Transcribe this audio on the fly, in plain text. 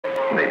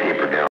and they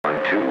taper down to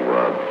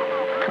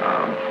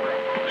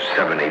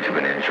 7/8 of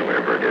an inch or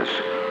whatever it is.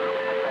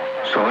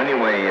 So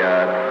anyway,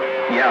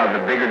 yeah, the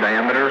bigger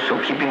diameter, so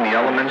keeping the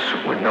elements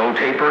with no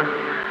taper,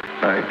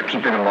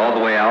 keeping them all the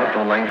way out,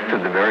 the length to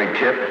the very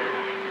tip,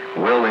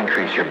 will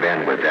increase your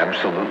bandwidth,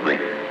 absolutely.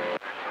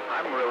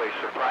 I'm really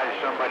surprised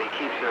somebody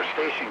keeps their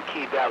station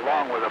keyed that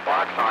long with a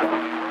box on.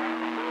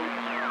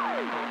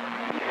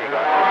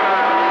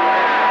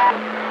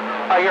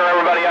 I hear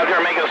everybody out there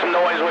making some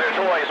noise with their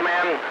toys,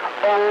 man.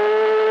 Oh,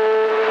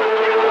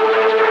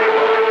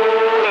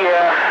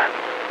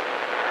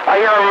 yeah. I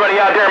hear everybody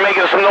out there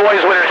making some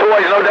noise with their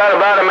toys, no doubt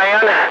about it, man.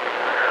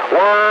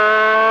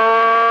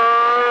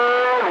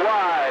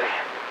 Worldwide.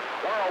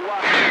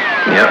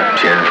 Yep,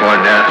 cheers for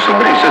that.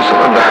 Somebody said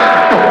something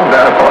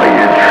about all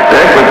you.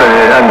 That with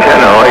an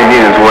antenna, all you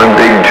need is one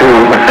big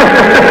tube.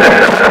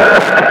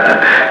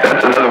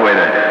 That's another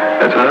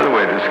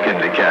way to skin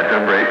the cat,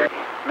 number 8.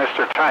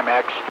 Mr.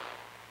 Timex.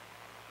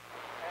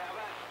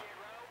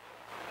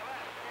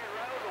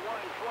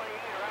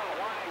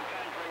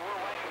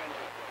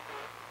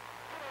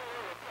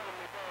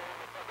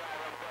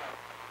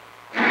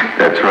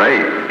 That's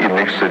right. You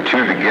mix the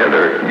two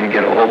together, you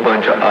get a whole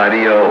bunch of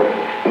audio,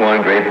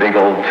 one great big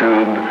old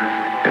tube,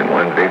 and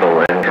one big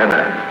old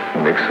antenna.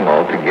 Mix them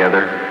all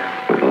together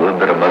with a little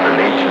bit of Mother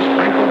Nature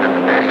sprinkled in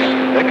the mix.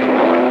 That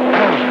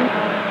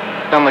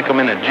can sound like I'm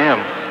in a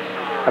gym.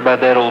 How about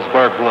that old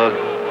spark plug?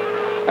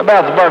 How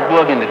about the spark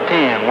plug in the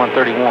 10,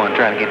 131,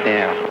 trying to get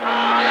down?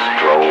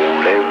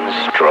 Strolling.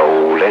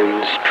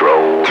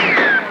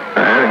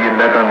 Get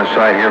back on the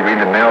side here, read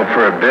the mail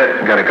for a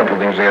bit. Got a couple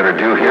things I gotta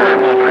do here.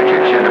 I'll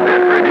get you in a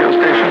bit. Radio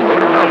station,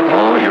 load them up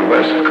all your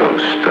West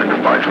Coast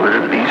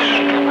unmodulated beast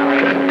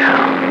in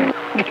town.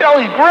 Get all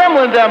these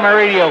gremlins out my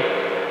radio.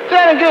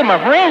 Sounding good, my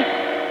friend.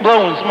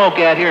 Blowing smoke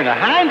out here in the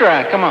high and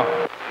dry. Come on.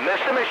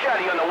 Mr.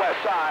 Machete on the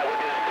west side with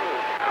his dude.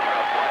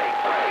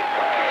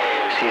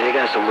 See, they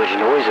got so much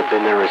noise up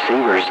in their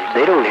receivers,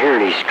 they don't hear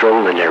any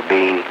strolling there,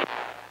 Bean.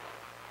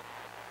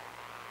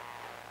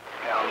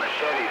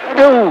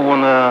 Oh,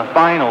 on the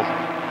finals.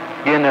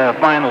 Getting the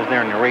finals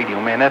there in the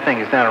radio, man. That thing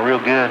is sounding real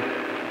good.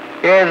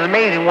 Yeah, it's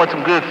amazing what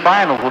some good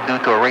finals will do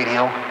to a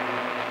radio.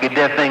 Get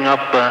that thing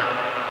up,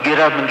 get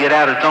up and get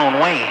out its own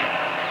way.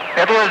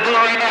 That's what it's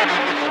doing right now,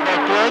 Mr.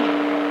 Plug.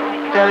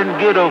 Sounding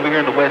good over here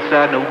on the west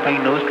side. No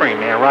pain, no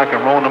strain, man. Rock and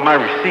roll to my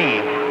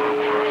receive.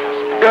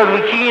 Because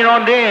we keying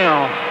on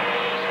down.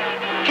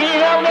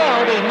 Keying on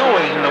down. There's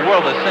noise in the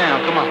world of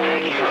sound. Come on.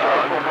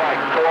 Like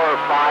 4 or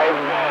 5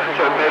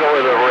 to the middle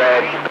of the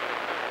red.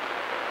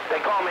 They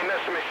call me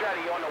Mr.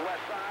 Machete on the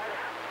west side.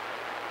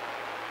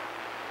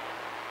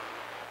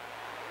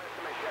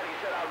 Mr. Machete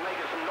said I was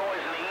making some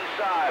noise on the east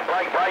side.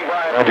 Bright.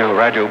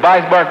 Roger.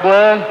 Bye, Spark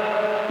Plug.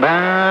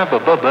 Bye,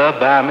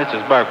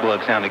 Mr. Spark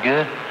Plug. Sounded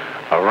good.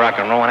 Rock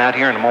and rolling out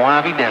here in the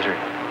Mojave Desert.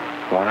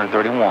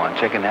 131,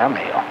 checking out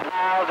mail.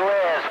 Wild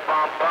West,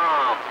 bum.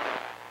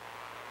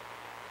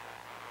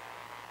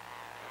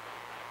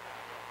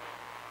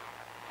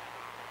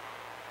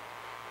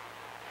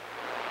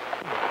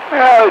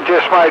 Well, it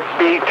just might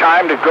be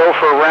time to go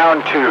for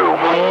round 2.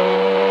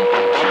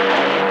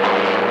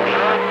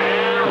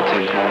 Let's see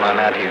what's going on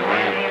out here,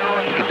 man.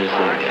 Look at this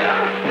thing.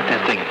 Get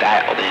this thing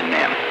dialed in,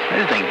 man.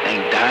 This thing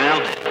ain't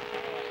dialed in.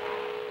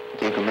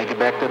 You can make it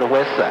back to the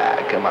west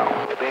side. Come on.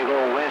 The big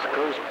old West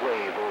Coast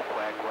wave, old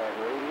quack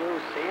radio,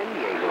 San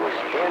Diego,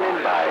 standing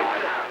by.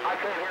 I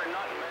can't hear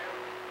nothing, man.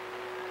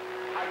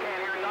 I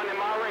can't hear nothing in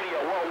my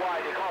radio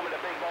worldwide. They call me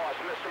the big boss,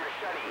 Mr.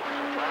 Machete.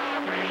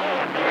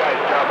 You guys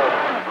double.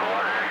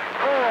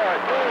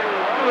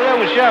 Well, that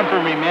was shouting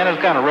for me, man. It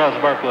was kind of rough.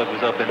 Spark Plug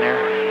was up in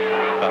there.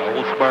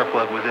 Old Spark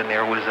Plug was in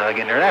there,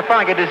 getting there. And I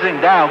finally got this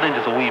thing dialed in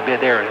just a wee bit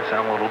there, and it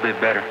sounded a little bit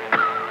better.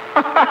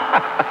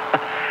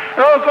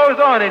 What goes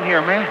on in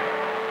here, man?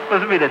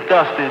 Must be the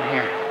dust in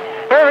here.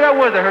 Whoever that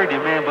was that heard you,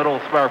 man, but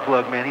old Spark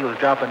Plug, man, he was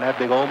dropping that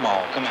big old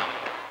maul. Come on.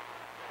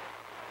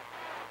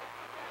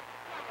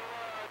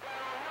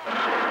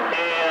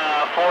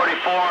 Yeah,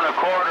 44 and a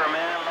quarter,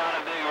 man. A lot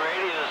of big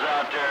radios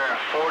out there.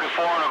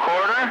 44 and a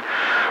quarter.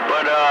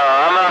 But,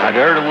 I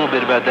heard a little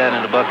bit about that in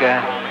the Buckeye.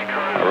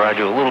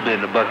 Roger, a little bit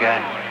in the Buckeye.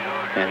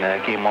 And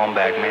came on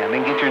back, man.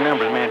 Then get your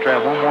numbers, man.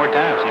 Try one more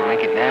time so you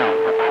make it down.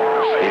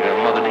 See if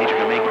Mother Nature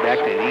can make it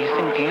back to the east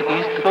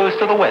coast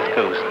to the west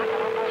coast.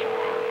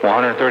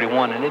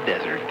 131 in the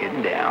desert,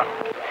 getting down.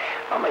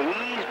 I'm going to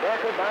ease back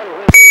up out of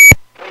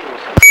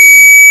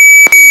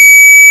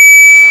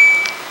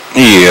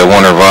Yeah, I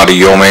wonder if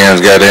Audioman's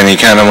got any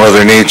kind of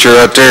Mother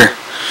Nature out there.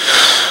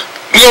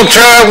 We'll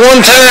try one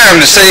time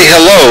to say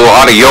hello.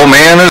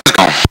 Audioman is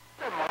gone.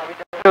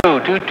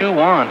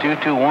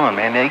 221,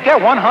 man. They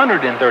got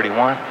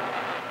 131.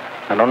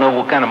 I don't know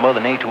what kind of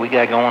Mother Nature we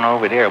got going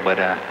over there, but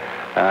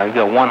we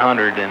got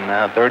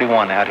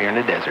 131 out here in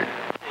the desert.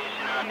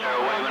 out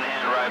there waving a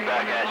hand right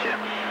back at you.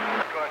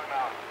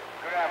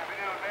 Good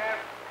afternoon, man.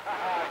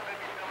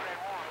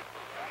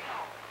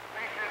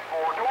 Station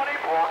 420,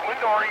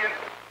 Portland, Oregon.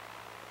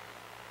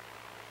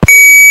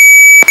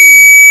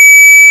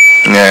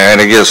 Yeah, it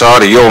I guess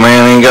Audio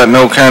Man ain't got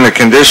no kind of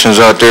conditions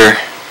out there.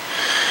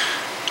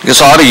 I guess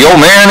Audio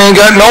Man ain't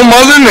got no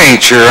Mother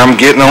Nature. I'm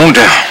getting on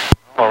down.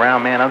 All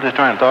around, man, I'm just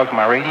trying to talk to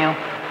my radio.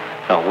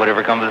 Oh,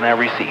 whatever comes in that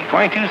receive.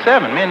 22.7,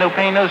 man, no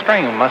pain, no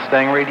strain.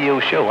 Mustang Radio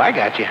Show. I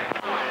got you.